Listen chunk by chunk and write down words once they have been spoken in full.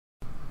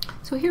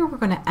So here we're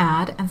going to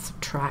add and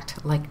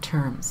subtract like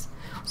terms.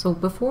 So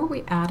before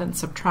we add and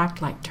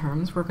subtract like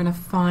terms, we're going to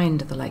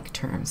find the like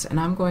terms, and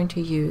I'm going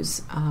to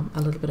use a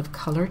little bit of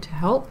color to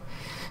help.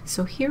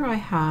 So here I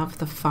have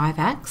the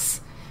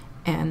 5x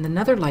and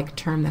another like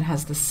term that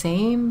has the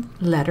same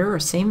letter or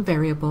same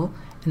variable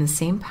and the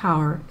same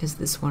power is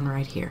this one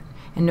right here.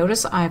 And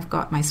notice I've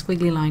got my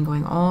squiggly line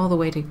going all the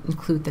way to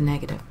include the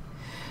negative.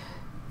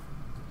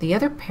 The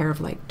other pair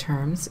of like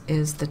terms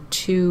is the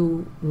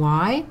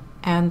 2y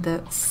and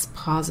the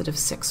positive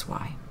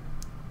 6y.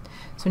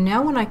 So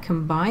now when I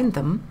combine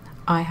them,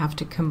 I have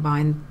to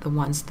combine the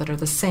ones that are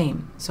the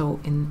same. So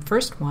in the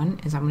first one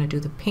is I'm going to do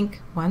the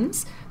pink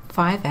ones.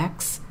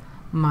 5x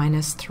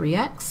minus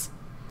 3x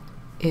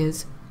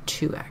is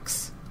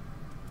 2x.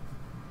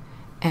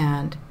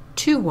 And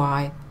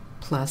 2y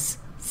plus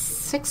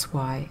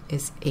 6y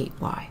is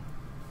 8y.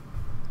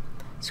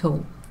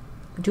 So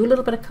do a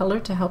little bit of color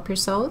to help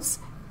yourselves,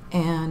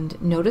 and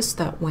notice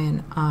that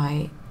when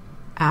I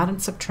add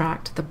and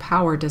subtract, the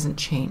power doesn't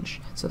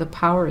change. So the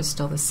power is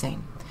still the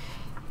same.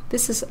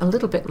 This is a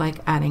little bit like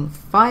adding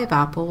 5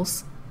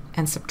 apples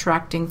and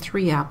subtracting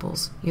 3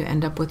 apples. You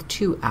end up with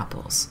 2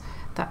 apples.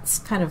 That's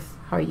kind of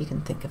how you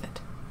can think of it.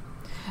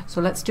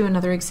 So let's do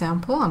another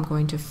example. I'm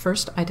going to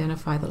first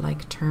identify the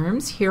like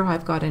terms. Here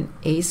I've got an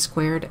a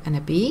squared and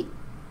a b,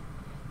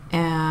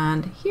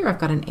 and here I've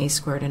got an a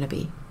squared and a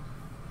b.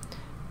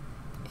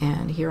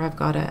 And here I've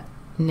got a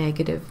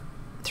negative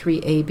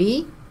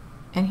 3ab,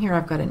 and here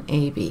I've got an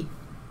ab.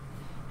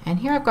 And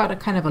here I've got a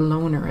kind of a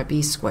loner, a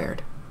b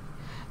squared.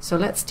 So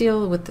let's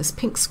deal with this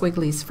pink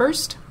squigglies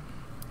first.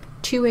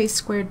 2a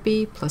squared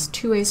b plus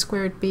 2a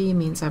squared b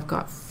means I've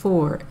got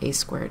 4a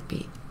squared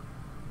b.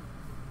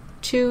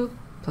 2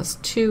 plus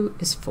 2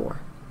 is 4.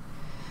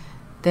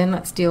 Then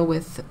let's deal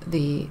with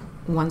the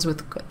ones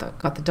with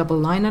got the double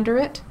line under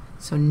it.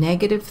 So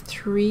negative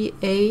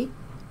 3a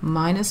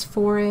minus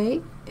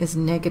 4a is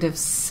negative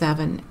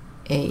 7ab.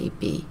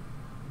 You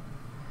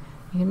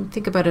can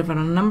think about it on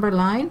a number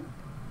line.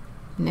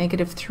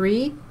 Negative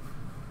 3,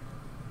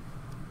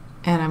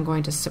 and I'm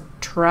going to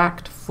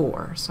subtract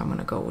 4. So I'm going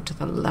to go to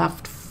the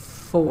left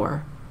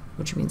 4,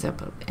 which means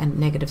up, and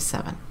negative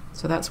 7.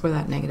 So that's where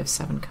that negative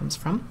 7 comes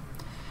from.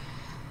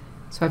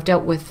 So I've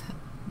dealt with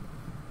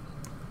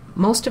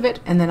most of it,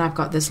 and then I've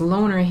got this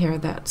loner here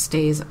that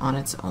stays on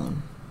its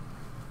own.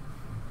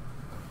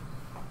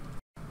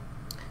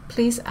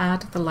 Please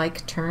add the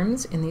like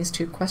terms in these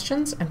two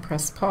questions and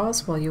press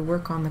pause while you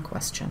work on the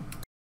question.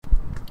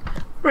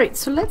 Right,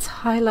 so let's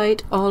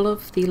highlight all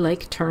of the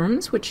like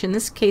terms, which in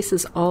this case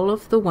is all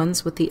of the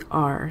ones with the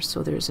R.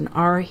 So there's an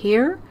R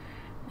here,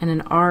 and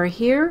an R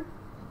here,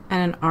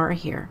 and an R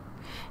here.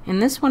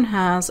 And this one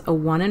has a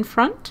 1 in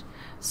front,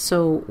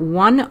 so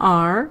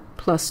 1R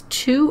plus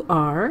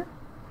 2R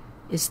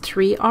is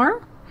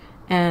 3R,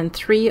 and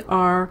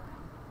 3R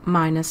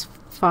minus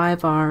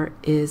 5R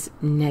is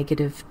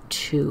negative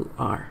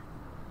 2R.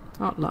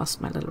 Oh, lost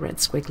my little red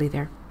squiggly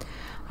there.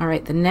 All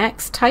right, the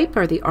next type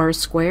are the R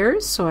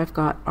squares. So I've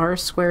got R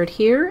squared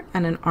here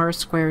and an R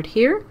squared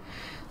here.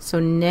 So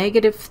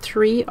negative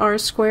 3R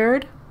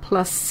squared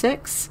plus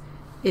 6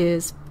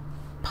 is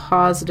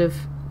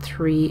positive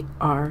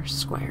 3R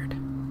squared.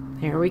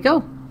 There we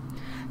go.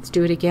 Let's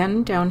do it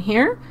again down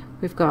here.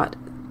 We've got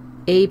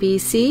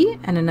ABC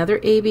and another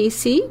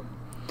ABC.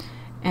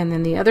 And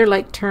then the other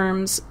like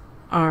terms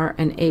are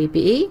an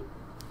AB.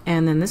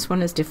 And then this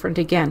one is different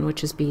again,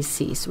 which is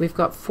BC. So we've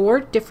got 4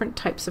 different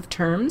types of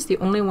terms. The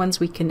only ones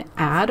we can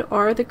add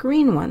are the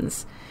green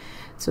ones.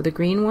 So the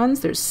green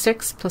ones, there's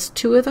 6 plus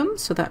 2 of them,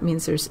 so that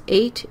means there's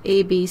 8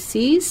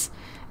 ABCs,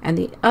 and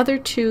the other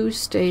 2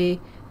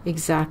 stay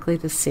exactly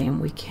the same.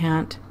 We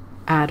can't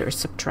add or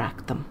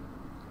subtract them.